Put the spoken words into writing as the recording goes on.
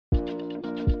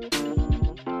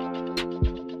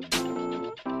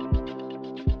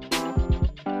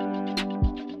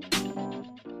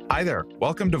Hi there.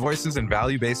 Welcome to Voices in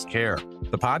Value-Based Care,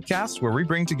 the podcast where we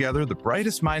bring together the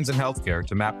brightest minds in healthcare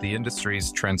to map the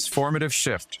industry's transformative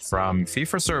shift from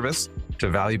fee-for-service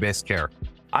to value-based care.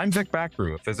 I'm Vic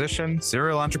Backrew, a physician,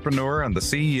 serial entrepreneur, and the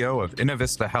CEO of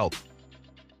Innovista Health.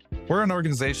 We're an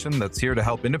organization that's here to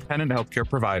help independent healthcare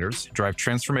providers drive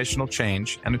transformational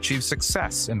change and achieve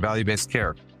success in value-based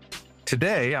care.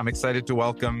 Today, I'm excited to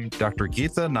welcome Dr.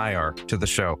 Geeta Nair to the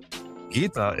show.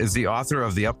 Geeta is the author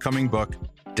of the upcoming book,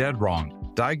 Dead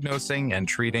Wrong: Diagnosing and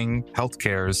Treating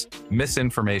Healthcare's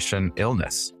Misinformation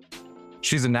Illness.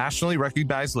 She's a nationally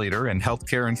recognized leader in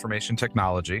healthcare information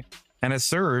technology and has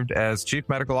served as Chief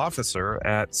Medical Officer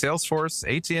at Salesforce,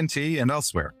 AT&T, and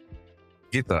elsewhere.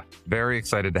 Geeta, very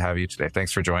excited to have you today.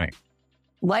 Thanks for joining.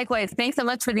 Likewise. Thanks so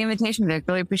much for the invitation, Vic.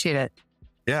 Really appreciate it.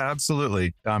 Yeah,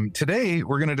 absolutely. Today,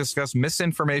 we're going to discuss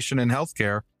misinformation in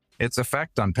healthcare, its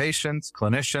effect on patients,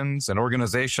 clinicians, and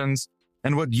organizations,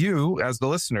 and what you, as the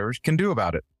listeners, can do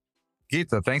about it.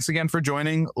 Geeta, thanks again for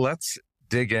joining. Let's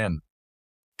dig in.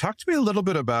 Talk to me a little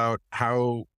bit about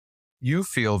how you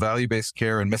feel value-based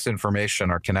care and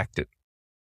misinformation are connected.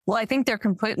 Well, I think they're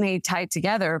completely tied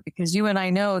together because you and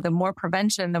I know the more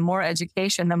prevention, the more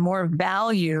education, the more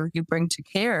value you bring to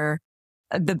care,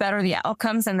 the better the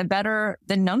outcomes and the better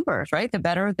the numbers, right? The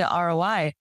better the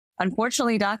ROI.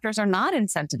 Unfortunately, doctors are not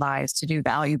incentivized to do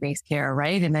value-based care,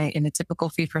 right? In a typical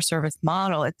fee-for-service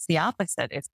model, it's the opposite.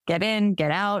 It's get in,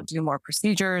 get out, do more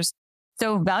procedures.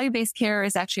 So value-based care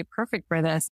is actually perfect for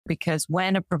this because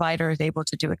when a provider is able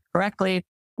to do it correctly,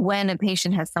 when a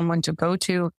patient has someone to go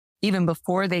to, even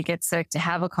before they get sick, to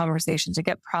have a conversation, to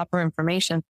get proper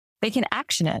information, they can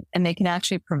action it and they can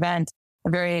actually prevent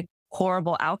a very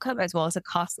horrible outcome as well as a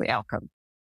costly outcome.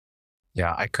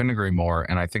 Yeah, I couldn't agree more.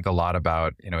 And I think a lot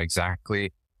about,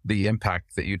 exactly the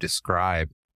impact that you describe.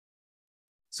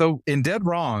 So in Dead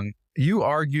Wrong, you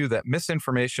argue that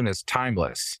misinformation is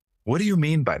timeless. What do you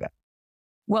mean by that?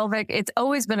 Well, Vic, it's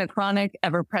always been a chronic,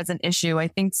 ever-present issue. I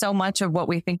think so much of what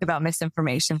we think about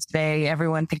misinformation today,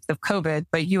 everyone thinks of COVID,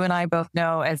 but you and I both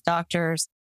know as doctors,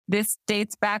 this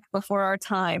dates back before our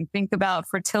time. Think about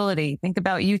fertility, think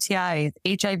about UTIs,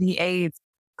 HIV, AIDS.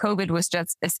 COVID was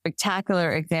just a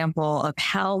spectacular example of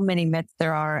how many myths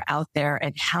there are out there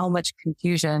and how much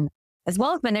confusion, as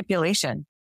well as manipulation,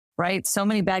 right? So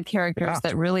many bad characters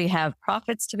that really have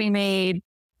profits to be made,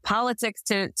 politics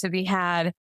to be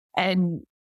had. And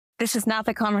this is not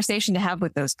the conversation to have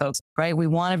with those folks, right? We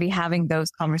want to be having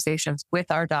those conversations with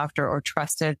our doctor or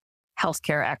trusted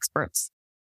healthcare experts.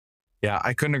 Yeah,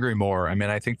 I couldn't agree more.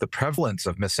 I think the prevalence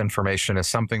of misinformation is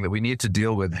something that we need to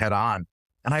deal with head on.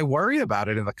 And I worry about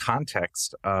it in the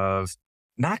context of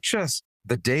not just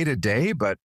the day-to-day,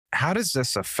 but how does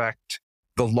this affect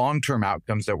the long-term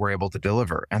outcomes that we're able to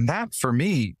deliver? And that, for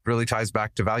me, really ties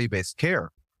back to value-based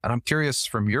care. And I'm curious,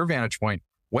 from your vantage point,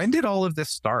 when did all of this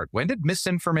start? When did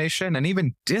misinformation and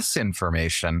even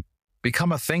disinformation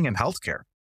become a thing in healthcare?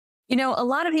 A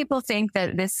lot of people think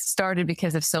that this started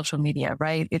because of social media,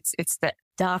 right? It's the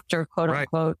doctor, quote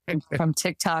unquote, from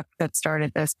TikTok that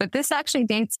started this. But this actually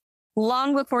dates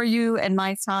long before you and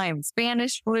my time.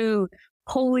 Spanish flu,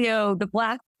 polio, the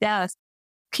Black Death.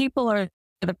 People are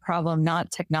the problem, not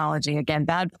technology. Again,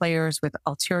 bad players with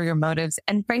ulterior motives.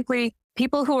 And frankly,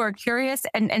 people who are curious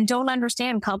and don't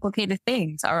understand complicated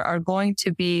things are going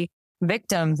to be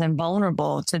victims and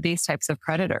vulnerable to these types of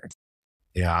predators.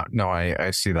 Yeah, no,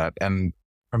 I see that. And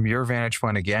from your vantage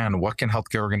point, again, what can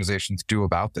healthcare organizations do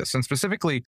about this? And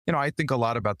specifically, I think a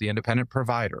lot about the independent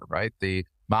provider, right? The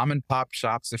mom and pop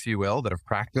shops, if you will, that have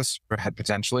practiced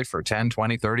potentially for 10,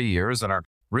 20, 30 years and are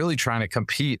really trying to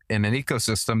compete in an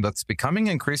ecosystem that's becoming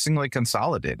increasingly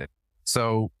consolidated.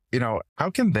 So, how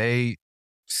can they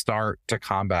start to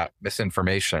combat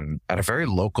misinformation at a very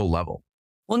local level?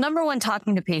 Well, number one,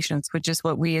 talking to patients, which is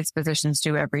what we as physicians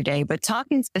do every day, but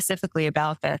talking specifically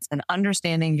about this and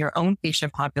understanding your own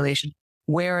patient population.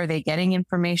 Where are they getting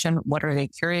information? What are they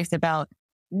curious about?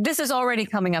 This is already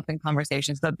coming up in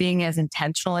conversations, but being as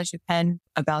intentional as you can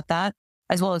about that,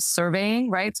 as well as surveying,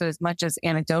 right? So as much as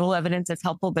anecdotal evidence is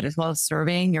helpful, but as well as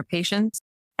surveying your patients.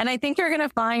 And I think you're going to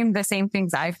find the same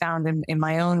things I found in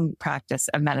my own practice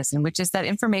of medicine, which is that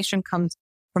information comes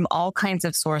from all kinds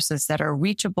of sources that are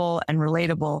reachable and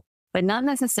relatable, but not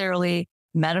necessarily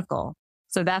medical.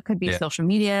 So that could be social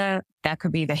media, that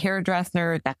could be the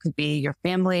hairdresser, that could be your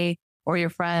family or your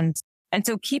friends. And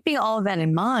so keeping all of that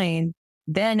in mind,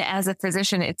 then as a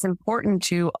physician, it's important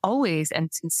to always and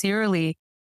sincerely,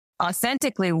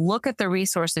 authentically look at the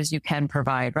resources you can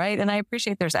provide, right? And I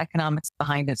appreciate there's economics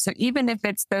behind it. So even if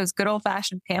it's those good old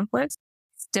fashioned pamphlets,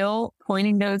 still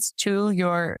pointing those to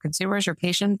your consumers, your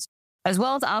patients, as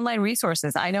well as online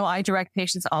resources. I know I direct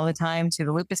patients all the time to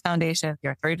the Lupus Foundation, the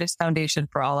Arthritis Foundation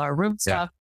for all our room stuff.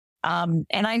 And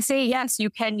I say, yes, you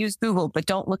can use Google, but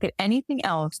don't look at anything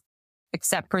else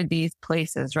except for these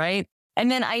places, right? And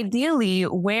then ideally,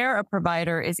 where a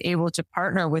provider is able to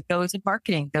partner with those in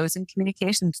marketing, those in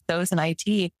communications, those in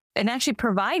IT, and actually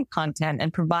provide content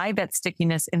and provide that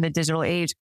stickiness in the digital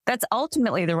age, that's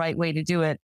ultimately the right way to do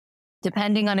it.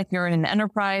 Depending on if you're in an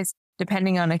enterprise,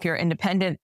 depending on if you're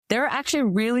independent, there are actually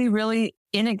really, really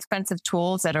inexpensive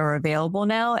tools that are available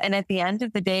now. And at the end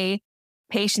of the day,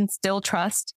 patients still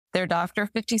trust their doctor.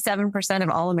 57% of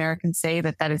all Americans say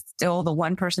that that is still the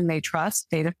one person they trust,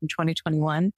 data from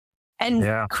 2021.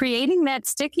 And creating that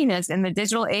stickiness in the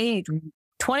digital age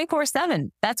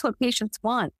 24/7, that's what patients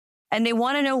want. And they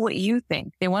want to know what you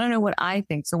think. They want to know what I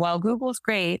think. So while Google's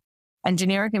great and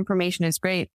generic information is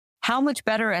great, how much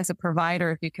better as a provider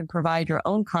if you can provide your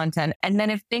own content? And then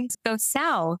if things go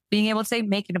south, being able to say,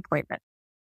 make an appointment,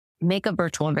 make a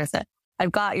virtual visit.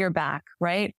 I've got your back,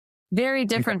 right? Very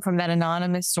different from that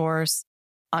anonymous source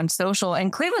on social.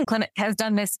 And Cleveland Clinic has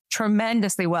done this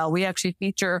tremendously well. We actually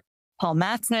feature Paul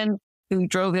Mattson, who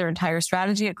drove their entire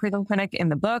strategy at Cleveland Clinic in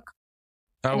the book.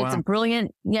 It's a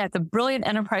brilliant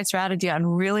enterprise strategy on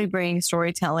really bringing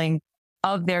storytelling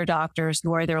of their doctors,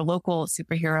 who are their local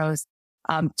superheroes,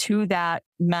 to that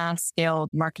mass scale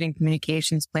marketing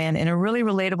communications plan in a really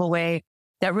relatable way.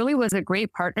 That really was a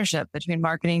great partnership between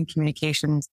marketing,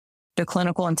 communications, the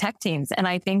clinical and tech teams. And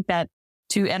I think that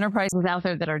to enterprises out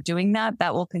there that are doing that,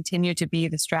 that will continue to be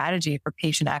the strategy for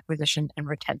patient acquisition and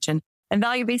retention and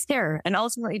value-based care, and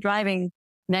ultimately driving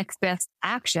next best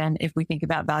action if we think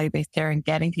about value-based care and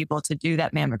getting people to do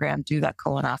that mammogram, do that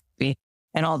colonoscopy,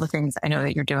 and all the things I know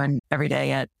that you're doing every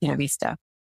day at Vista.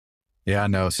 Yeah,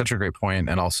 no, such a great point.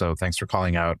 And also thanks for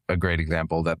calling out a great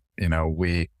example that,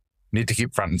 we need to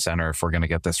keep front and center if we're going to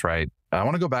get this right. I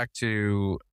want to go back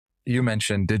to, you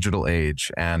mentioned digital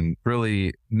age, and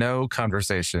really no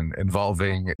conversation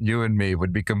involving you and me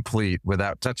would be complete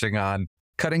without touching on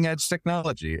cutting edge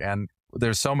technology. And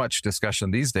there's so much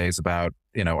discussion these days about,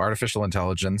 artificial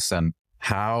intelligence and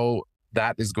how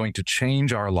that is going to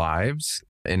change our lives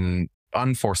in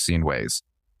unforeseen ways.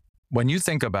 When you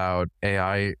think about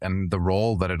AI and the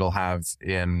role that it'll have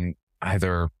in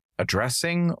either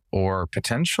addressing or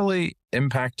potentially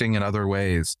impacting in other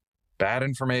ways, bad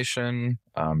information,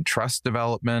 trust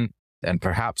development, and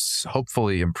perhaps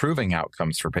hopefully improving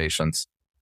outcomes for patients,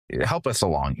 help us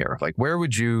along here. Like, where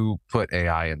would you put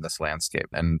AI in this landscape,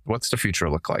 and what's the future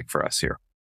look like for us here?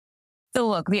 So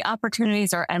look, the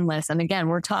opportunities are endless. And again,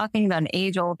 we're talking about an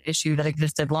age-old issue that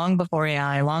existed long before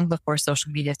AI, long before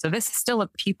social media. So this is still a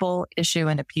people issue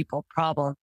and a people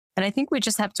problem. And I think we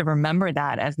just have to remember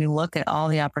that as we look at all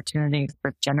the opportunities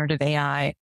for generative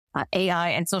AI, AI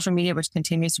and social media, which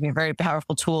continues to be a very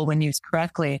powerful tool when used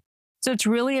correctly. So it's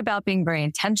really about being very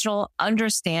intentional,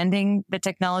 understanding the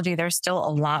technology. There's still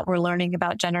a lot we're learning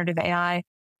about generative AI.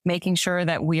 Making sure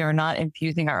that we are not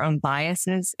infusing our own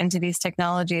biases into these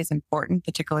technologies is important,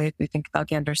 particularly if we think about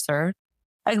the underserved,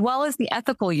 as well as the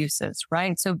ethical uses,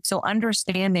 right? So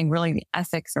understanding really the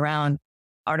ethics around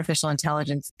artificial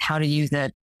intelligence, how to use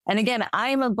it. And again,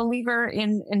 I'm a believer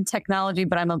in technology,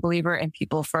 but I'm a believer in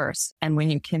people first. And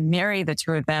when you can marry the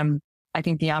two of them, I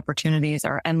think the opportunities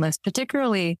are endless,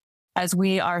 particularly as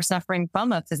we are suffering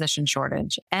from a physician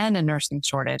shortage and a nursing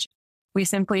shortage. We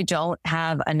simply don't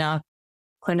have enough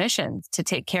clinicians to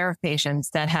take care of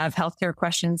patients that have healthcare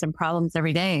questions and problems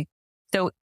every day. So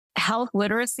health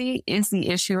literacy is the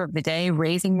issue of the day.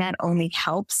 Raising that only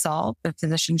helps solve the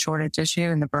physician shortage issue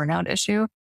and the burnout issue.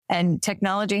 And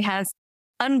technology has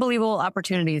unbelievable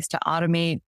opportunities to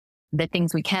automate the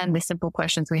things we can, the simple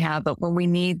questions we have. But when we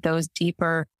need those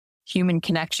deeper human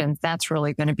connections, that's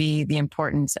really going to be the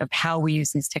importance of how we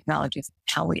use these technologies,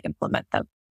 how we implement them.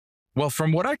 Well,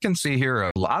 from what I can see here,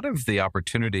 a lot of the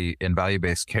opportunity in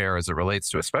value-based care as it relates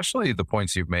to especially the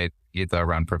points you've made, Geetha,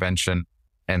 around prevention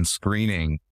and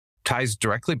screening, ties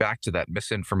directly back to that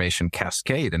misinformation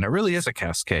cascade. And it really is a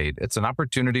cascade. It's an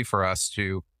opportunity for us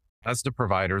to, as the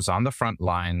providers on the front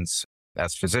lines,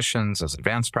 as physicians, as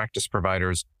advanced practice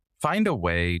providers, find a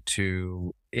way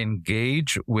to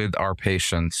engage with our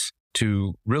patients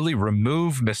to really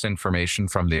remove misinformation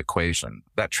from the equation.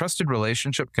 That trusted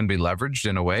relationship can be leveraged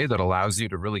in a way that allows you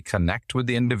to really connect with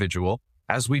the individual,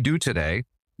 as we do today,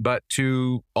 but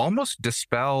to almost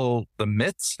dispel the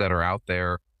myths that are out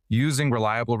there using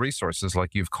reliable resources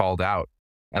like you've called out.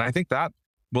 And I think that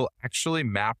will actually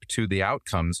map to the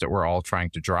outcomes that we're all trying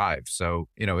to drive. So,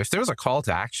 if there's a call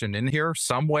to action in here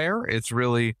somewhere, it's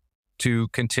really to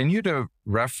continue to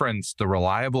reference the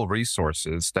reliable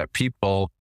resources that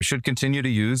people should continue to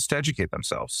use to educate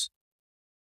themselves.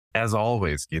 As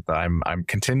always, Geeta, I'm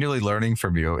continually learning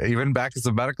from you, even back as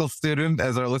a medical student,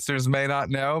 as our listeners may not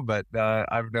know, but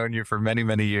I've known you for many,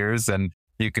 many years, and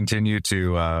you continue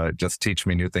to just teach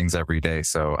me new things every day.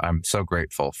 So I'm so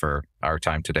grateful for our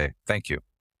time today. Thank you.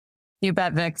 You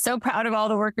bet, Vic. So proud of all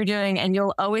the work you're doing. And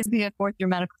you'll always be a fourth year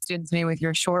medical student to me with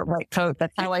your short white coat.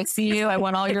 That's how I see you. I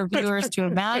want all your viewers to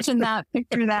imagine that,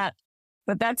 picture that.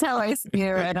 But that's how I see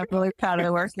you. And I'm really proud of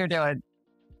the work you're doing.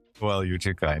 Well, you're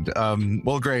too kind.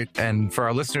 Well, great. And for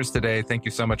our listeners today, thank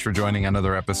you so much for joining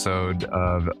another episode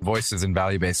of Voices in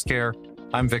Value-Based Care.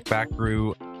 I'm Vic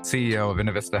Backgrew, CEO of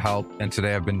Innovista Health. And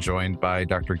today I've been joined by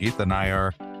Dr. Geeta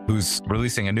Nair, who's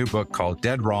releasing a new book called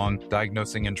Dead Wrong: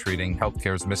 Diagnosing and Treating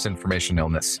Healthcare's Misinformation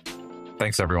Illness.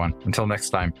 Thanks, everyone. Until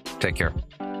next time, take care.